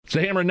It's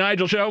the Hammer and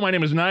Nigel Show. My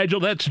name is Nigel.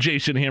 That's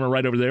Jason Hammer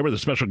right over there with the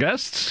special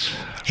guests.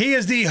 He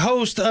is the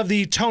host of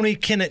the Tony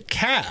Kinnett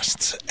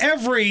Cast.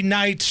 Every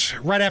night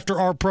right after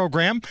our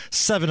program,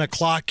 7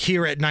 o'clock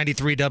here at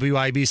 93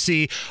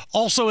 WIBC.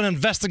 Also an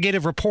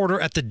investigative reporter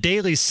at the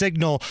Daily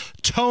Signal,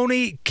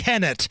 Tony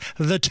Kinnett.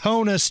 The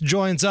Tonus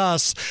joins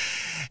us.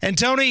 And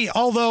Tony,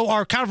 although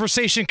our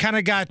conversation kind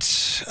of got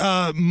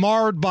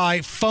marred by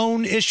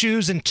phone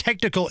issues and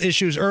technical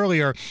issues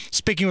earlier,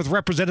 speaking with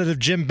Representative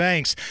Jim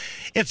Banks,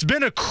 it's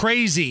been a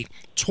crazy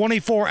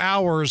 24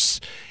 hours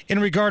in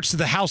regards to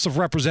the House of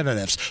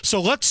Representatives.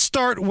 So let's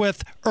start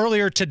with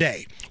earlier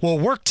today. We'll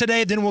work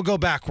today, then we'll go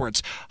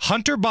backwards.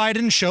 Hunter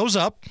Biden shows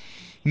up,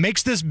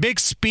 makes this big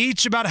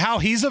speech about how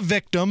he's a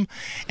victim,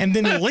 and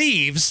then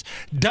leaves,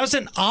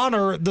 doesn't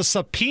honor the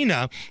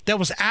subpoena that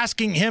was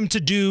asking him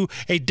to do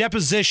a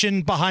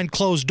deposition behind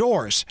closed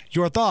doors.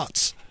 Your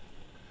thoughts?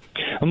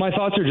 My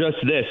thoughts are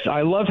just this.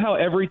 I love how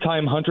every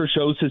time Hunter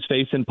shows his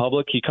face in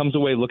public, he comes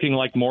away looking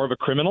like more of a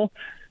criminal.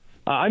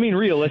 I mean,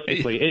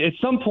 realistically, at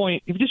some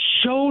point, if he just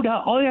showed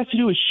up, all he has to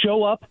do is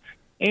show up,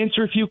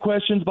 answer a few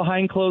questions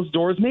behind closed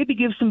doors, maybe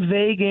give some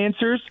vague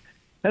answers,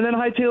 and then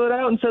hightail it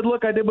out and said,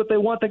 look, I did what they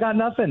want. They got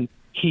nothing.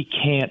 He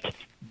can't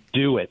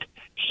do it.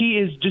 He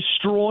is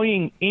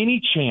destroying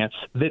any chance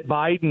that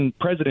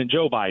President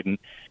Joe Biden,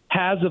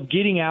 has of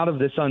getting out of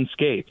this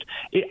unscathed.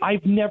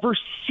 I've never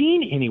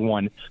seen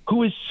anyone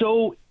who is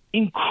so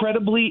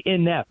incredibly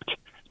inept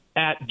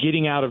at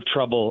getting out of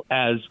trouble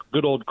as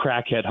good old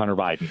crackhead Hunter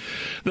Biden.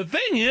 The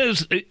thing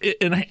is,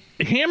 and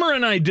Hammer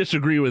and I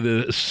disagree with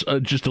this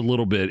just a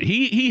little bit.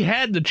 He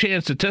had the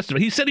chance to testify.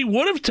 He said he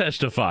would have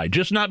testified,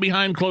 just not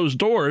behind closed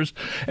doors.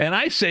 And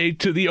I say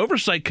to the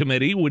Oversight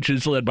Committee, which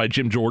is led by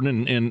Jim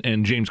Jordan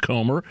and James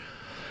Comer,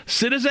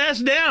 sit his ass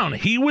down.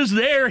 He was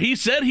there. He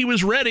said he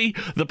was ready.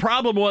 The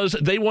problem was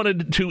they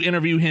wanted to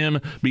interview him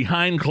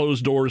behind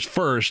closed doors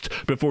first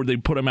before they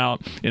put him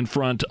out in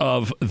front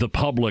of the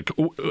public.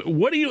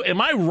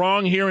 Am I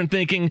wrong here in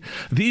thinking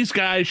these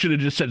guys should have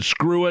just said,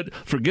 screw it,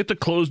 forget the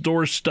closed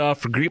door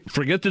stuff,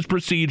 forget this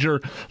procedure,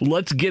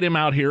 let's get him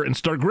out here and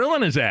start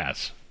grilling his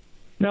ass?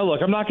 Now,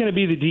 look, I'm not going to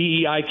be the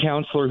DEI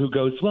counselor who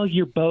goes, well,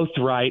 you're both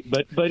right.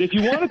 But if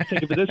you want to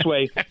think of it this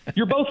way,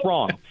 you're both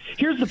wrong.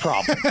 Here's the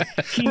problem.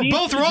 We're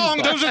both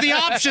wrong. Those are the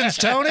options,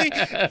 Tony.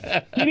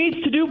 He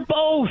needs to do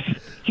both.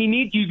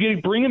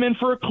 You bring him in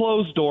for a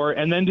closed door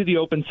and then do the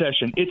open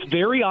session. It's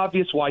very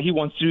obvious why he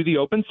wants to do the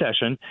open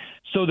session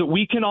so that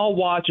we can all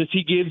watch as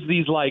he gives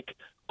these,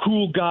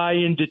 cool guy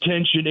in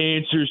detention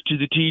answers to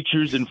the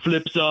teachers and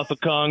flips off a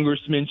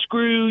congressman.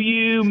 Screw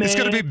you, man. It's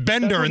going to be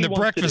Bender in the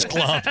Breakfast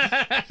Club.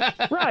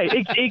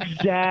 Right.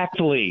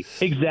 Exactly.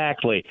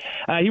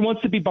 He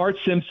wants to be Bart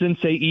Simpson,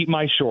 say, eat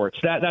my shorts.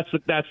 That's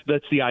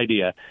the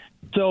idea.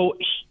 So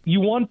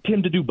you want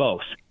him to do both.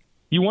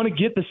 You want to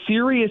get the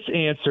serious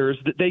answers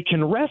that they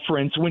can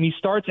reference when he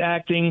starts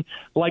acting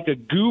like a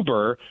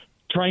goober,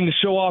 trying to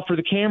show off for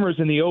the cameras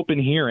in the open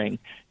hearing.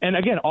 And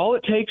again, all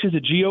it takes is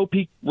a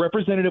GOP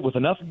representative with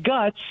enough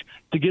guts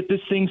to get this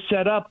thing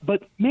set up.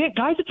 But man,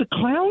 guys, it's a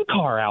clown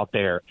car out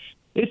there.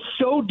 It's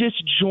so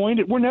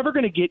disjointed. We're never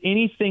going to get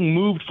anything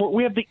moved for.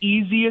 We have the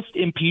easiest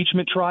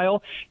impeachment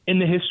trial in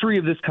the history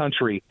of this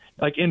country,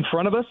 in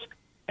front of us,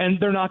 and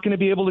they're not going to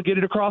be able to get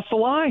it across the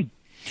line.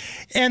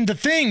 And the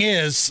thing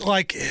is,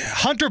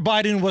 Hunter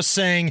Biden was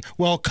saying,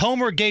 well,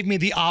 Comer gave me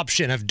the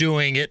option of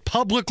doing it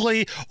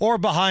publicly or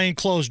behind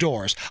closed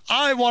doors.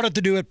 I wanted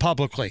to do it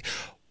publicly.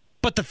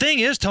 But the thing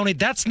is, Tony,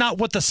 that's not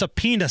what the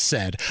subpoena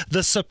said.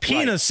 The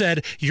subpoena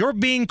said you're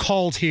being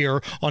called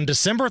here on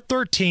December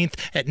 13th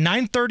at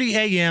 9:30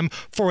 a.m.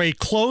 for a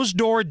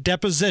closed-door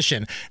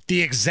deposition.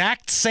 The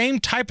exact same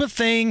type of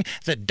thing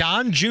that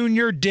Don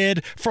Jr.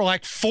 did for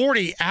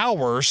 40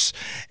 hours.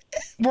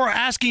 We're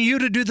asking you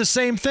to do the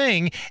same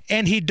thing,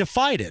 and he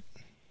defied it.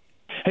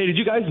 Hey, did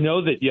you guys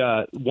know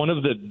that one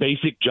of the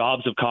basic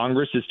jobs of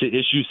Congress is to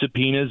issue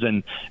subpoenas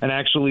and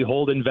actually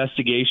hold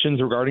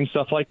investigations regarding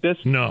stuff like this?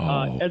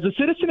 No. As a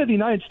citizen of the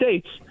United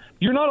States,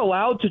 you're not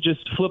allowed to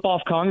just flip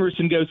off Congress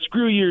and go,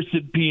 screw your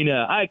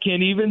subpoena. I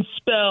can't even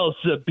spell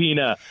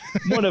subpoena.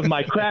 One of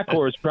my crack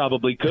whores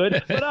probably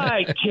could, but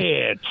I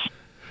can't.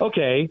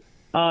 Okay.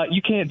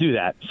 You can't do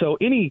that. So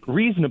any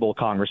reasonable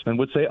congressman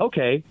would say,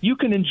 okay, you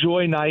can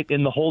enjoy night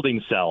in the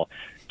holding cell,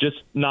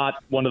 just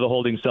not one of the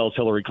holding cells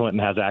Hillary Clinton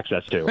has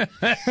access to.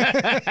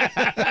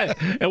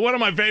 And one of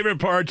my favorite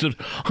parts of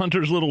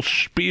Hunter's little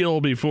spiel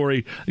before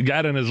he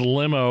got in his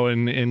limo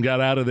and got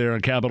out of there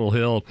on Capitol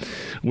Hill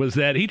was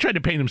that he tried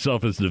to paint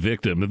himself as the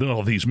victim. And then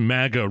all these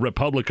MAGA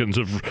Republicans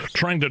of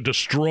trying to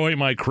destroy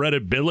my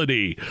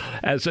credibility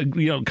as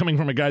coming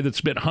from a guy that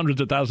spent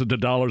hundreds of thousands of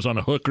dollars on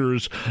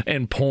hookers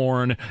and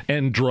porn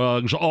and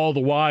drugs, all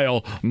the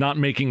while not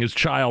making his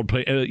child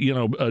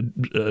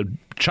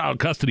child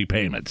custody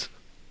payments.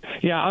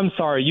 Yeah, I'm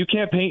sorry. You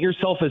can't paint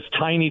yourself as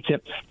Tiny Tim.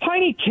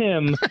 Tiny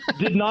Tim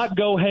did not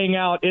go hang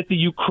out at the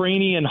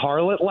Ukrainian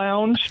harlot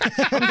lounge.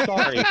 I'm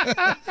sorry.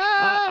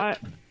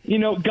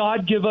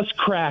 God give us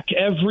crack,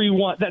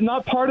 everyone. That's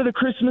not part of the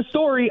Christmas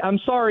story. I'm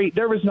sorry.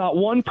 There was not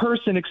one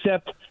person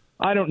except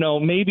I don't know,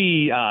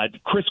 maybe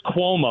Chris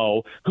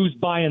Cuomo, who's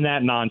buying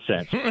that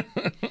nonsense.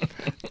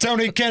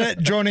 Tony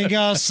Kinnett joining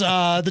us.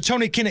 The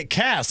Tony Kinnett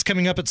cast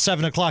coming up at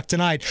 7 o'clock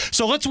tonight.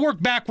 So let's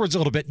work backwards a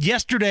little bit.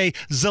 Yesterday,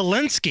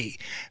 Zelensky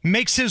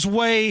makes his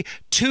way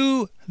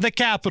to the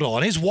Capitol,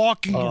 and he's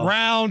walking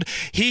around.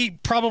 He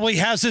probably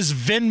has his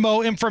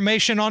Venmo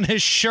information on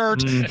his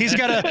shirt. He's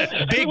got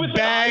a big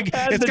bag.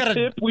 It's got a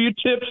tip. We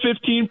tip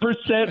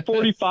 15%,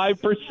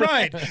 45%.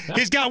 Right.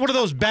 He's got one of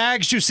those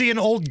bags you see in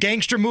old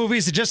gangster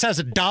movies. It just has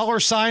a dollar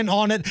sign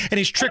on it, and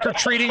he's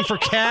trick-or-treating for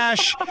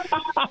cash.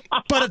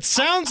 But it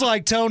sounds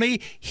like, Tony,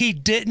 he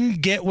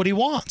didn't get what he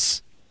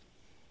wants.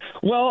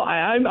 Well,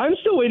 I'm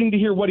still waiting to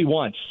hear what he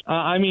wants.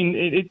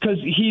 Because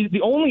he's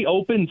the only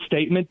open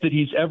statement that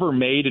he's ever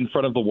made in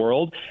front of the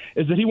world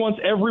is that he wants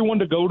everyone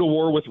to go to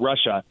war with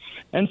Russia.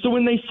 And so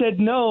when they said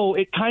no,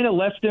 it kind of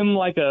left him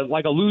like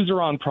a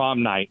loser on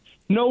prom night.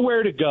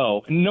 Nowhere to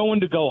go, no one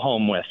to go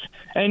home with.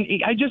 And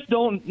I just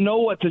don't know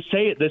what to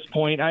say at this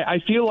point. I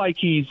feel like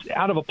he's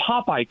out of a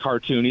Popeye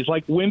cartoon. He's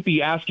like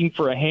Wimpy asking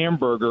for a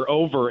hamburger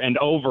over and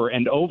over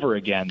and over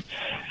again.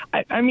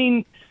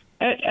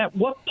 At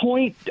what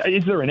point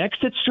is there an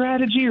exit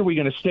strategy? Are we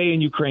going to stay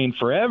in Ukraine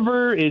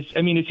forever? Is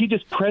he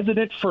just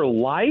president for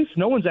life?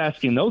 No one's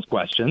asking those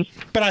questions.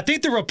 But I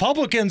think the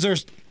Republicans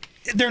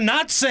they're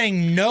not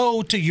saying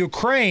no to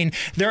Ukraine.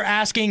 They're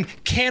asking,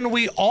 can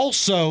we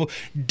also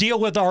deal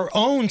with our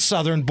own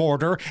southern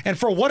border? And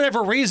for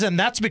whatever reason,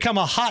 that's become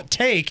a hot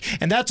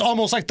take, and that's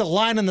almost like the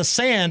line in the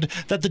sand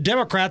that the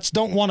Democrats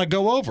don't want to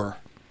go over.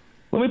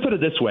 Let me put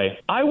it this way.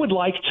 I would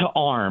like to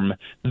arm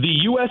the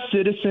U.S.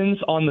 citizens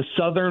on the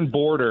southern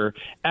border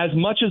as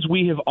much as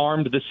we have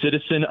armed the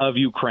citizen of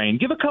Ukraine.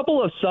 Give a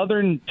couple of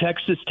southern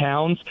Texas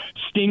towns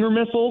Stinger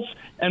missiles,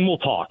 and we'll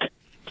talk.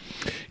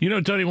 You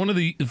know, Tony, one of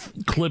the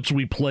clips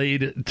we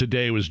played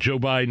today was Joe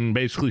Biden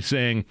basically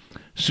saying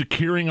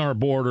securing our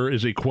border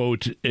is a,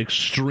 quote,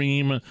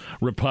 extreme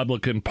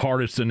Republican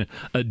partisan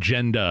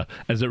agenda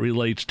as it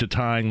relates to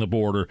tying the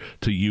border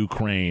to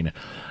Ukraine.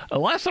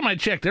 Last time I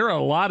checked, there are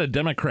a lot of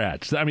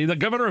Democrats. I mean, the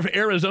governor of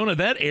Arizona,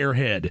 that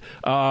airhead,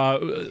 are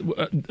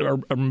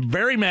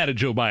very mad at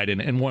Joe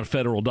Biden and want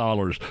federal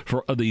dollars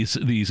for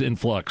these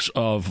influx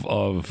of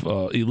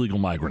illegal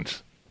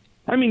migrants.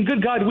 I mean,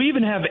 good God, we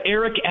even have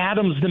Eric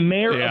Adams, the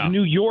mayor of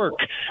New York,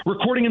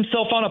 recording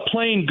himself on a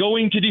plane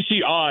going to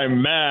D.C.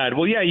 I'm mad.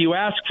 Well, yeah, you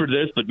asked for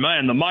this, but,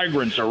 man, the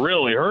migrants are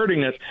really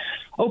hurting us.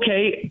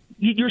 Okay,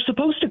 you're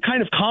supposed to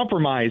kind of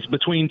compromise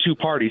between two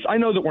parties. I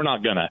know that we're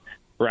not going to.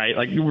 Right?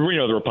 Like, we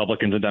know the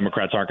Republicans and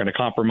Democrats aren't going to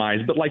compromise,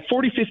 but like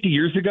 40, 50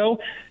 years ago,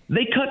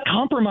 they cut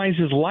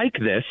compromises like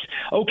this.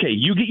 Okay,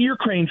 you get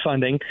Ukraine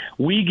funding,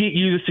 we get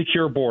you the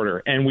secure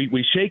border, and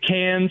we shake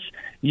hands,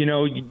 you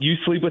know, you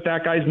sleep with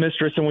that guy's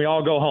mistress, and we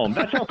all go home.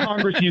 That's how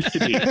Congress used to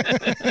be.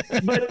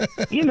 But,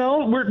 you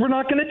know, we're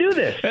not going to do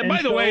this. And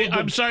by the way,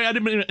 I'm sorry, I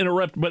didn't mean to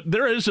interrupt, but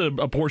there is a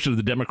portion of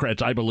the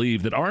Democrats, I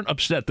believe, that aren't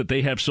upset that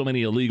they have so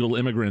many illegal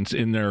immigrants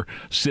in their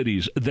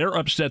cities. They're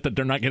upset that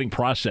they're not getting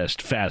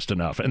processed fast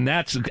enough, and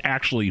that's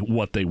actually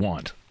what they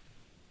want.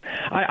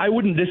 I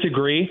wouldn't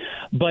disagree,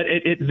 but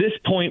at this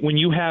point, when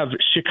you have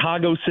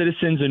Chicago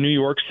citizens and New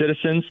York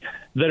citizens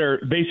that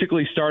are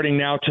basically starting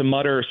now to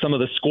mutter some of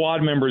the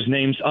squad members'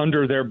 names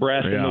under their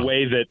breath in the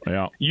way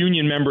that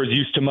union members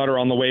used to mutter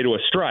on the way to a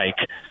strike,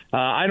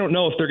 I don't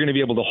know if they're going to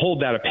be able to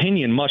hold that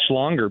opinion much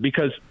longer,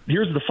 because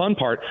here's the fun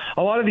part.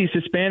 A lot of these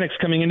Hispanics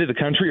coming into the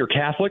country are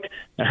Catholic.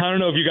 And I don't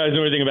know if you guys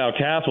know anything about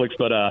Catholics,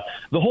 but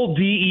the whole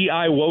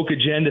DEI woke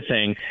agenda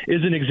thing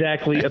isn't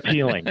exactly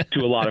appealing to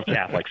a lot of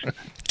Catholics.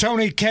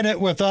 Tony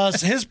Kinnett with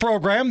us. His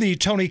program, the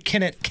Tony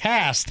Kinnett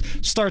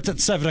Cast, starts at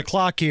 7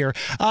 o'clock here.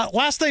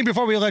 Last thing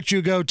before we let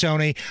you go,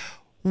 Tony.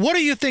 What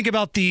do you think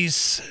about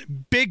these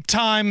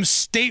big-time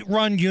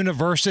state-run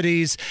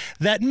universities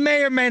that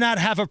may or may not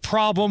have a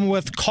problem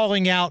with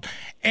calling out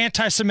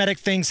anti-Semitic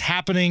things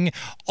happening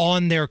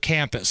on their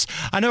campus?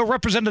 I know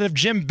Representative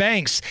Jim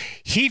Banks,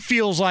 he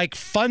feels like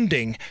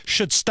funding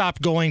should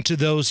stop going to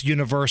those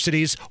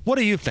universities. What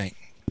do you think?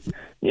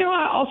 You know,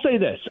 I'll say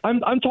this.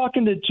 I'm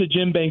talking to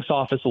Jim Banks'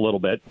 office a little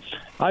bit.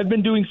 I've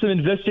been doing some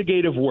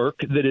investigative work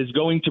that is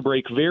going to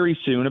break very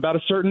soon about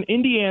a certain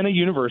Indiana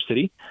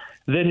university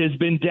that has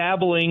been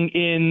dabbling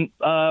in,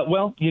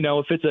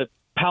 if it's a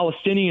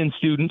Palestinian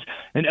student,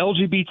 an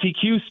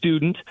LGBTQ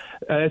student,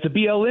 as a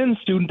BLM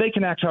student, they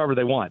can act however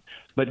they want.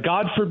 But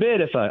God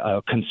forbid if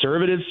a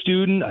conservative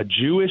student, a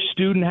Jewish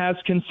student has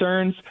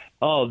concerns,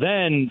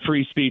 then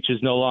free speech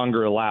is no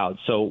longer allowed.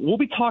 So we'll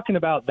be talking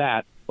about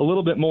that a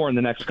little bit more in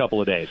the next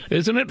couple of days.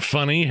 Isn't it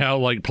funny how,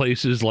 like,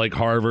 places like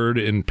Harvard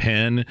and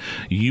Penn,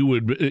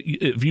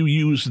 if you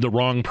use the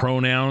wrong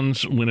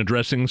pronouns when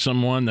addressing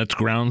someone, that's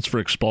grounds for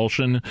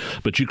expulsion,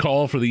 but you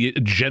call for the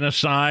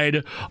genocide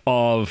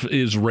of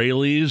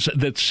Israelis,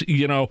 that's,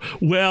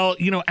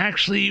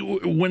 actually,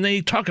 when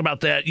they talk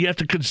about that, you have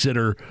to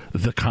consider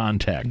the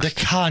context.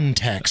 The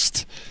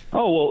context.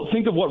 Oh, well,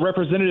 think of what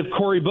Representative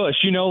Cori Bush,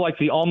 like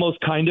the almost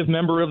kind of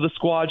member of the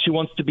squad. She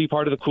wants to be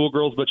part of the cool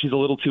girls, but she's a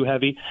little too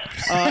heavy.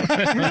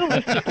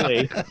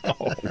 Realistically,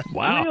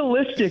 Wow.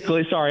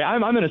 realistically, sorry,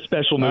 I'm in a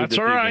special mood. That's this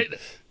all evening. right.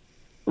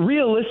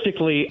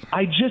 Realistically,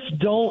 I just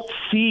don't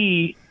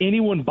see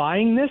anyone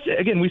buying this.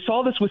 Again, we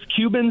saw this with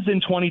Cubans in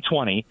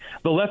 2020.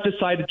 The left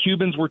decided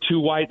Cubans were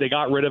too white. They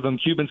got rid of them.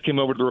 Cubans came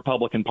over to the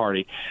Republican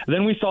Party.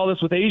 Then we saw this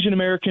with Asian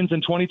Americans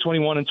in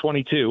 2021 and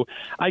 22.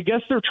 I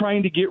guess they're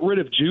trying to get rid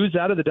of Jews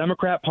out of the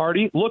Democrat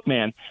Party. Look,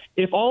 man,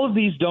 if all of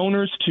these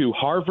donors to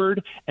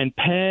Harvard and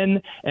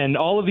Penn and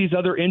all of these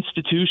other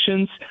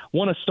institutions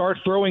want to start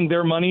throwing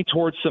their money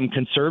towards some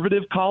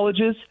conservative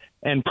colleges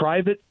and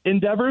private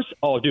endeavors,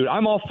 oh, dude,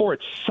 I'm all for it.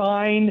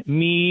 Sign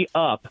me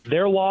up.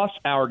 Their loss,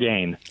 our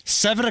gain.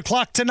 7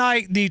 o'clock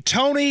tonight, the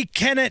Tony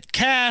Kinnett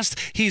cast.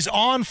 He's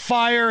on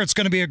fire. It's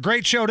going to be a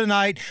great show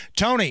tonight.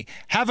 Tony,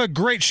 have a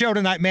great show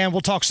tonight, man.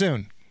 We'll talk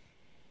soon.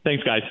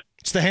 Thanks, guys.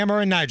 It's the Hammer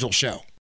and Nigel Show.